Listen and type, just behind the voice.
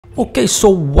Okay, so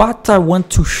what I want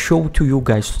to show to you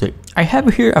guys today, I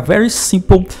have here a very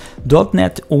simple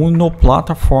 .NET Uno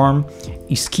platform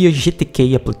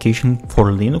Skia.GTK application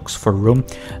for Linux, for run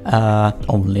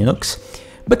on Linux.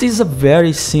 But it's a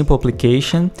very simple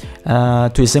application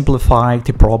to exemplify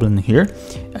the problem here.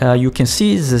 You can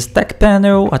see it's a stack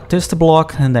panel, a test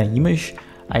block, and an image.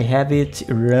 I have it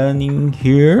running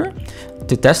here.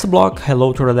 The test block,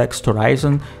 hello toradex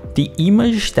torizon. The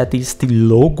image, that is the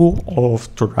logo of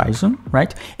Torizon,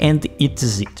 right? And it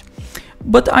is it.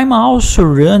 But I'm also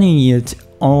running it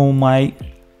on my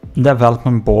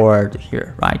development board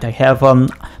here, right? I have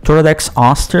toradex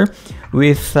Aster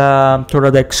with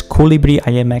toradex colibri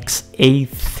IMX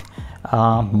 8th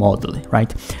model,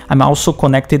 right? I'm also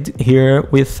connected here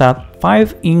with a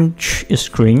 5-inch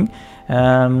screen.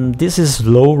 This is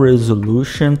low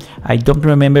resolution. I don't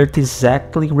remember the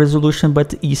exactly resolution,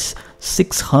 but it's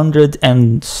 600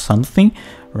 and something,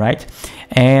 right?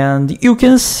 And you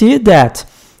can see that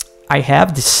I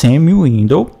have the same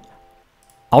window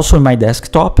also in my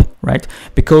desktop, right?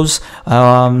 Because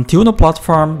the Uno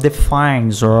platform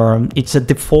defines, or it's a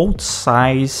default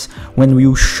size when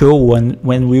we show and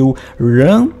when we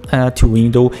run to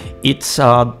window, it's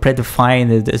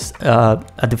predefined as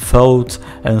a default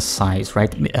size,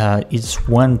 right? It's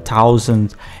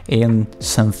 1000 and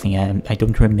something, and I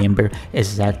don't remember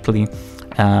exactly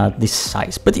this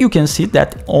size, but you can see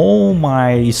that on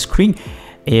my screen,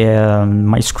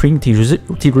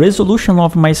 the resolution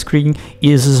of my screen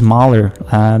is smaller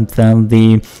than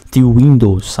the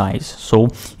window size. So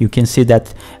you can see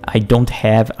that I don't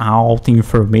have all the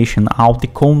information, all the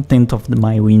content of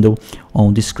my window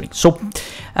on the screen. So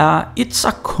it's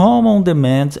a common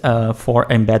demand for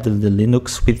embedded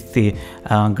Linux with the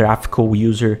graphical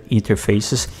user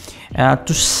interfaces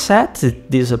to set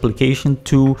this application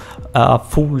to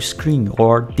full screen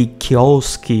or the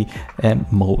kiosk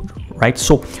mode, right?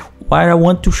 So what I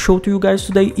want to show to you guys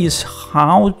today is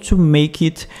how to make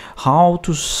it, how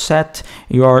to set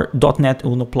your .NET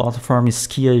Uno platform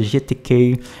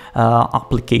Skia.GTK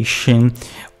application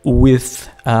with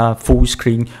full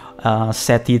screen,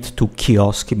 set it to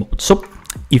kiosk mode. So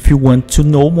if you want to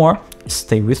know more,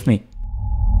 stay with me.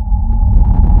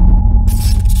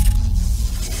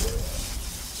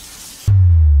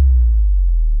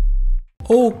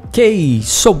 Okay,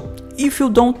 so if you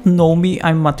don't know me,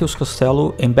 I'm Matheus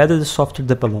Costello, embedded software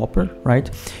developer, right?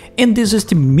 And this is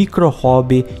the Micro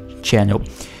Hobby channel.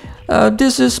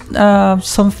 This is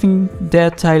something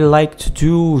that I like to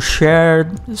do,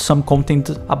 share some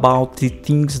content about the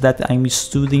things that I'm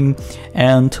studying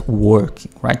and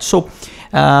working, right? So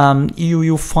you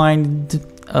will find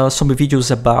some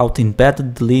videos about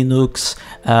embedded Linux,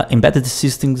 embedded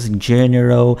systems in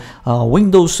general,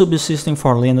 Windows subsystem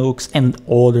for Linux, and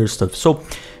other stuff. So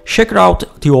check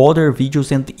out the other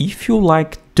videos, and if you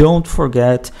like, don't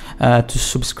forget to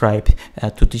subscribe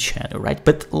to the channel, right?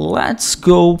 But let's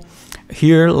go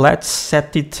here. Let's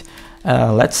set it.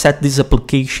 Let's set this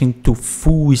application to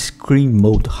full screen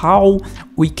mode. How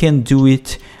we can do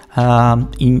it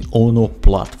in Uno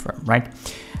platform, right?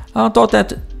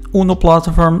 .NET Uno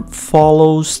platform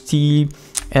follows the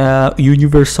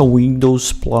Universal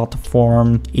Windows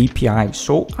Platform API,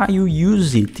 so I will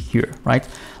use it here, right?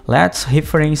 Let's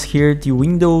reference here the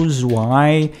Windows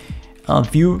UI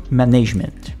view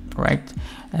management, right?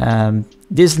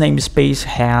 This namespace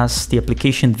has the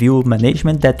application view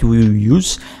management that we will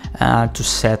use to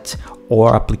set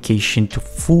our application to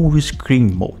full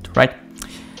screen mode, right?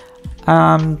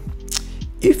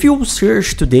 If you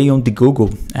search today on the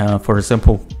Google, for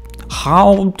example,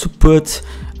 how to put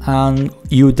an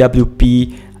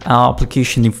UWP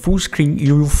application in full screen,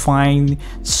 you will find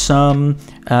some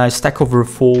Stack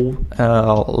Overflow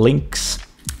links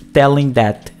telling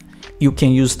that you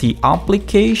can use the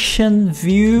application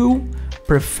view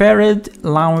preferred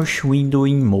launch window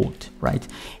in mode, right?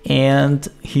 And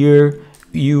here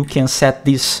you can set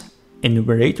these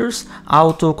enumerators: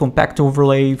 auto, compact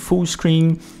overlay, full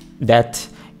screen. That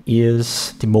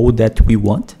is the mode that we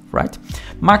want, right?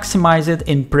 Maximize it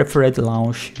in preferred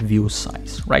launch view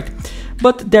size, right?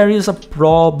 But there is a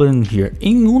problem here.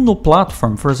 In Uno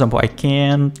platform, for example, I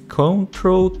can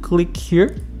control click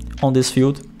here on this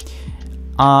field.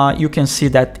 You can see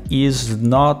that is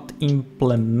not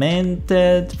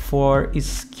implemented for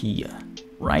Skia,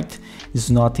 right? It's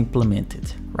not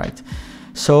implemented, right?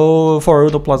 So for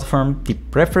Uno platform, the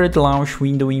preferred launch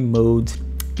window in mode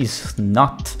is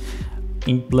not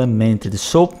implemented.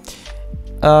 So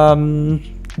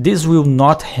this will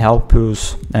not help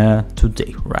us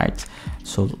today, right?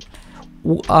 So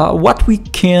what we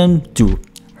can do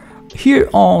here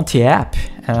on the app,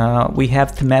 we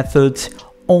have the method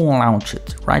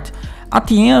unlaunched, right? At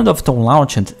the end of the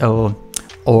unlaunched,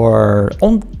 or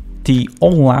on the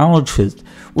unlaunched,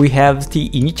 we have the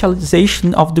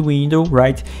initialization of the window,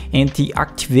 right? And the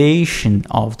activation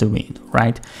of the window,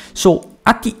 right? So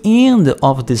at the end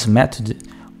of this method,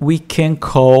 we can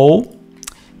call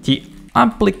the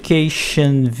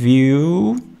application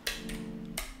view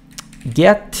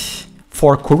get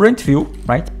for current view,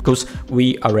 right? Because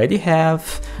we already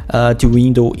have the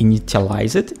window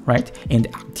initialized, right? And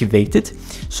activated.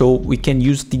 So we can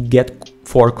use the get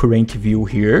for current view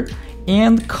here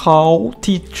and call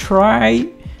the try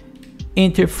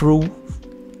enter through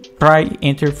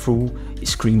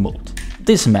screen mode.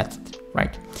 This method,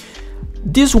 right?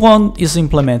 This one is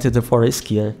implemented for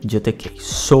Skia.GTK.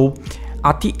 So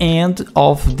at the end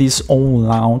of this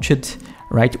unlaunched,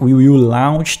 right, we will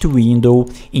launch the window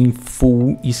in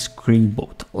full screen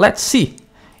mode. Let's see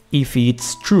if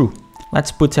it's true.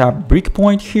 Let's put a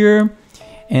breakpoint here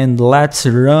and let's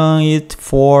run it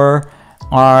for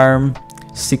ARM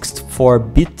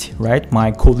 64-bit, right?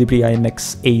 My Colibri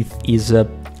IMX8 is a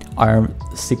ARM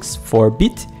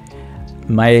 64-bit.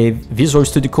 My Visual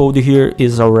Studio Code here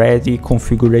is already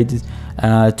configured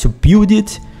to build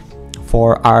it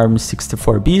for ARM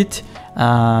 64-bit,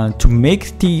 to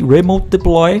make the remote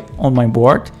deploy on my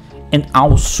board and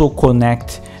also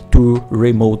connect to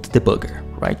remote debugger,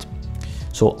 right?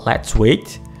 So let's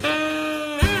wait.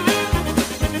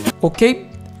 Okay,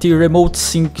 the remote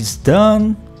sync is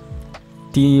done.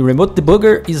 The remote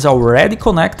debugger is already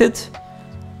connected.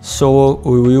 So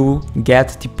we will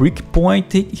get the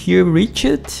breakpoint here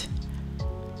reached.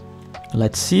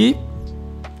 Let's see.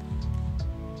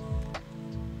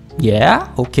 Yeah,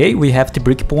 okay, we have the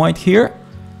breakpoint here.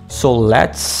 So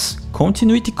let's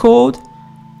continue the code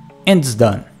and it's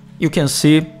done. You can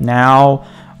see now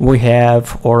we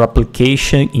have our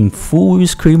application in full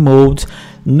screen mode.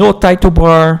 No title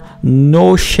bar,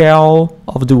 no shell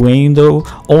of the window,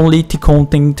 only the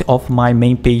content of my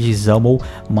main page XAML,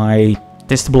 my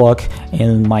test block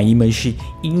and my image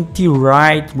in the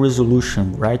right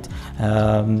resolution, right?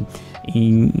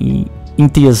 In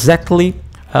the exactly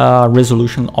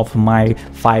resolution of my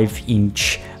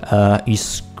 5-inch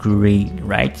screen,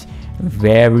 right?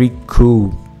 Very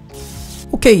cool.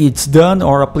 Okay, it's done.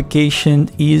 Our application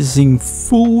is in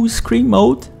full screen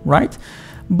mode, right?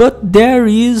 But there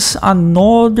is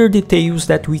another details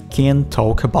that we can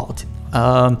talk about.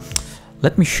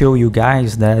 Let me show you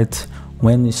guys that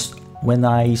when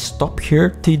I stop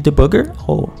here the debugger,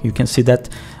 oh, you can see that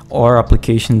our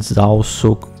application is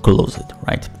also closed,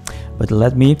 right? But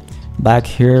let me back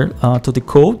here to the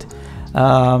code.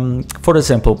 For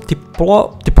example,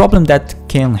 the problem that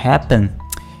can happen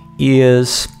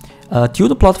is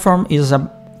the platform is a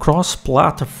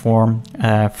cross-platform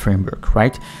framework,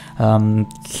 right?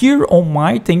 Here on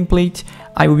my template,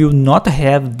 I will not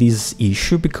have this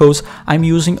issue because I'm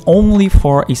using only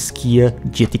for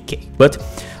Skia.GTK. But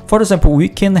for example, we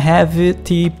can have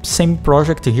the same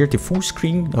project here, the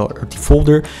FullScreen or the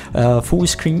folder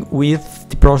FullScreen with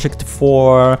the project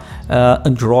for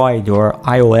Android or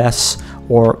iOS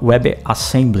or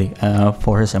WebAssembly,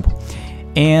 for example.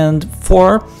 And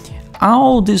for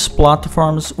all these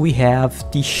platforms, we have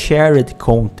the shared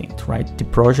content, right? The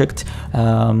project,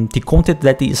 the content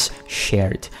that is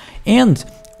shared. And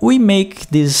we make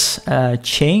this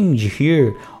change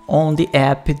here on the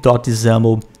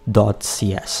app.xaml.cs.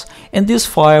 And this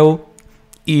file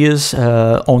is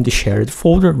on the shared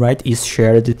folder, right? Is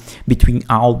shared between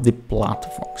all the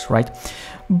platforms, right?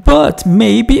 But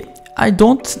maybe I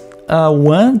don't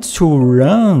want to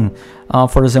run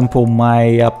for example,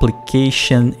 my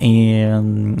application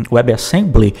in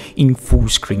WebAssembly in full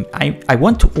screen. I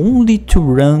want only to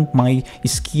run my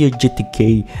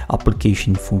Skia.GTK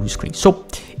application full screen. So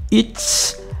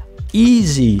it's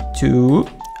easy to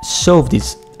solve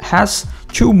this. Has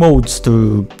two modes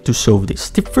to solve this.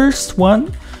 The first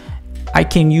one, I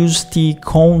can use the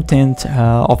content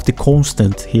of the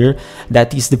constant here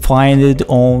that is defined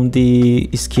on the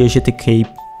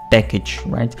Skia.GTK package,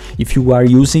 right? If you are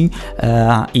using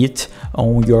it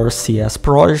on your CS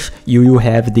project, you will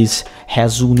have this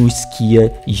Resuno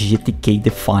Skia.GTK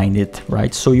defined,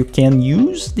 right? So you can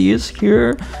use this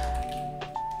here,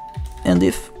 and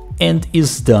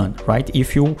is done, right?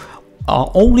 If you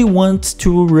only want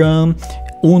to run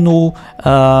Uno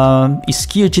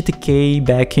Skia.GTK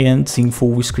backends in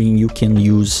full screen, you can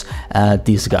use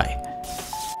this guy.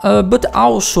 But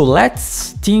also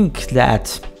let's think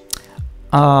that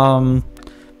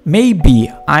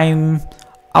maybe I'm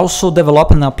also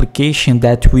developing an application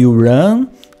that will run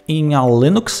in a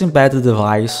Linux embedded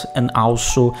device and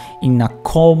also in a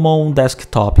common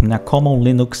desktop, in a common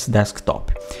Linux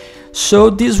desktop. So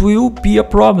this will be a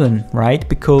problem, right?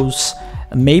 Because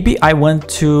maybe I want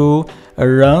to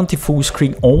run the full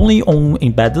screen only on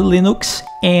embedded Linux,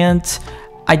 and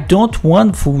I don't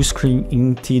want full screen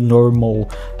in the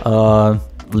normal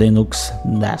Linux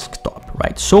desktop,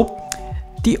 right? So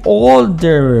the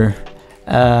other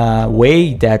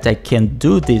way that I can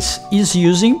do this is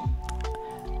using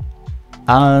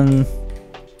an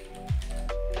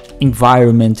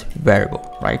environment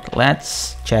variable, right?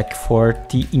 Let's check for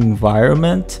the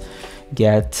environment,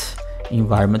 get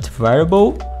environment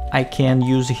variable. I can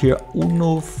use here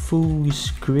uno full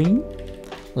screen.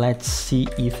 Let's see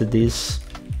if this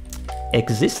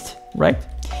exists, right?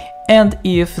 And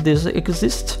if this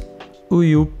exists,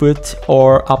 we will put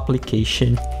our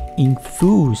application in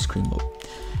full screen mode.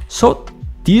 So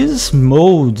this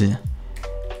mode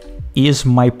is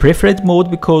my preferred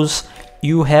mode because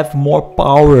you have more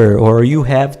power, or you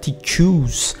have to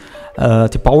choose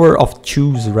the power of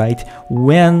choose, right,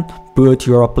 when put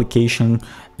your application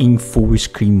in full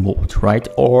screen mode, right,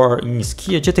 or in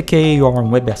Skia.GTK or in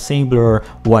WebAssembly or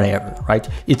whatever, right?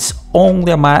 It's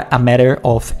only a matter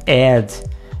of add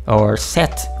or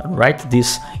set, right,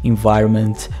 this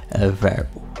environment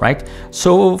variable, right?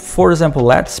 So for example,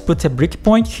 let's put a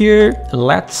breakpoint here.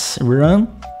 Let's run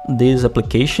this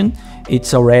application.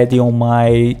 It's already on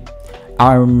my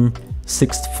ARM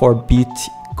 64-bit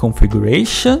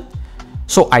configuration,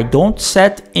 so I don't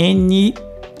set any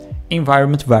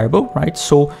environment variable, right?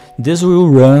 So this will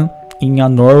run in a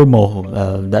normal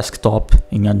desktop,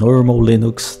 in a normal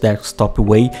Linux desktop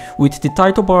way, with the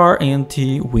title bar and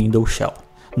the window shell,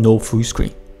 no full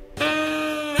screen.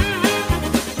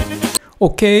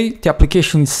 Okay, the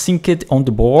application is synced on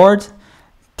the board.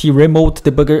 The remote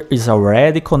debugger is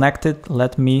already connected.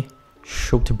 Let me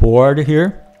show the board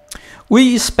here.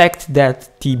 We expect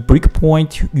that the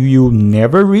breakpoint will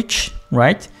never reach,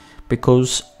 right?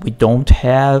 Because we don't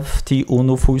have the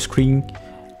uno full screen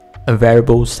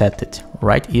variable set,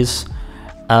 right?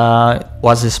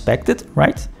 Was expected,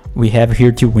 right? We have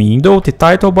here the window, the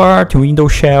title bar, the window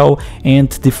shell, and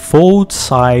the font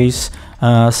size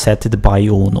set by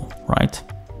uno, right?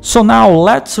 So now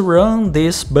let's run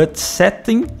this, but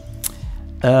setting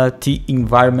the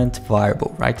environment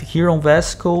variable, right? Here on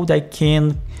VS Code, I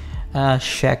can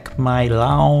check my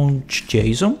launch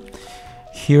JSON.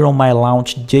 Here on my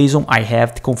launch JSON, I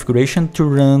have the configuration to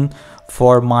run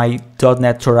for my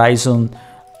 .NET Torizon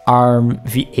ARM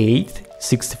v8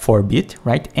 64-bit,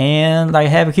 right? And I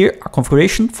have here a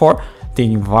configuration for the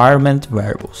environment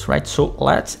variables, right? So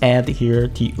let's add here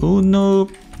the uno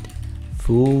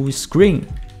full screen.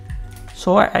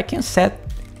 So I can set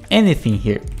anything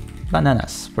here,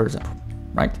 bananas, for example,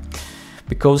 right?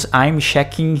 Because I'm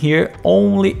checking here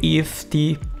only if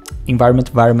the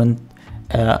environment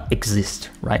exists,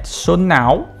 right? So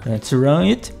now let's run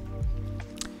it.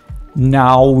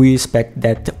 Now we expect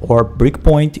that our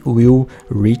breakpoint will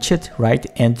reach it, right?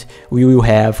 And we will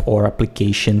have our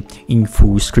application in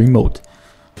full screen mode.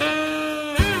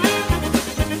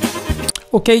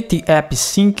 Okay, the app is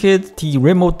synced, the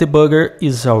remote debugger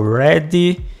is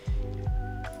already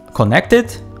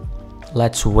connected.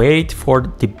 Let's wait for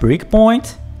the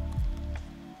breakpoint.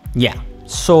 Yeah,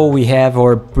 so we have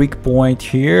our breakpoint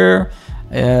here,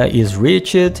 is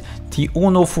reached. The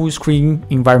uno full screen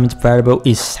environment variable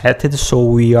is set, so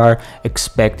we are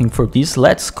expecting for this.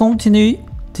 Let's continue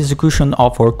the execution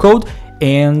of our code,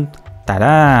 and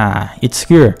ta-da, it's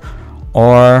here.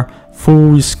 Our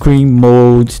full screen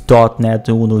mode .NET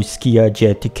Uno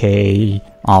Skia.GTK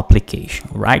application,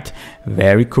 right?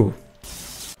 Very cool.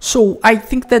 So I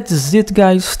think that's it,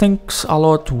 guys. Thanks a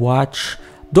lot to watch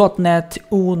 .NET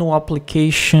Uno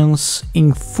applications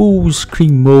in full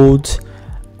screen mode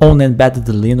on embedded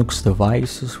Linux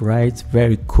devices, right?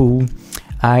 Very cool.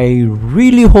 I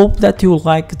really hope that you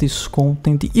like this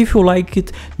content. If you like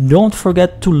it, don't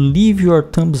forget to leave your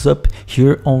thumbs up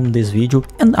here on this video,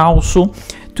 and also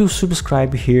to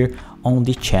subscribe here on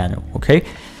the channel, okay?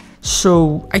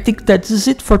 So I think that is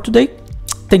it for today.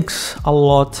 Thanks a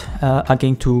lot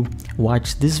again to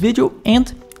watch this video,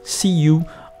 and see you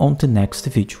on the next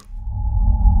video.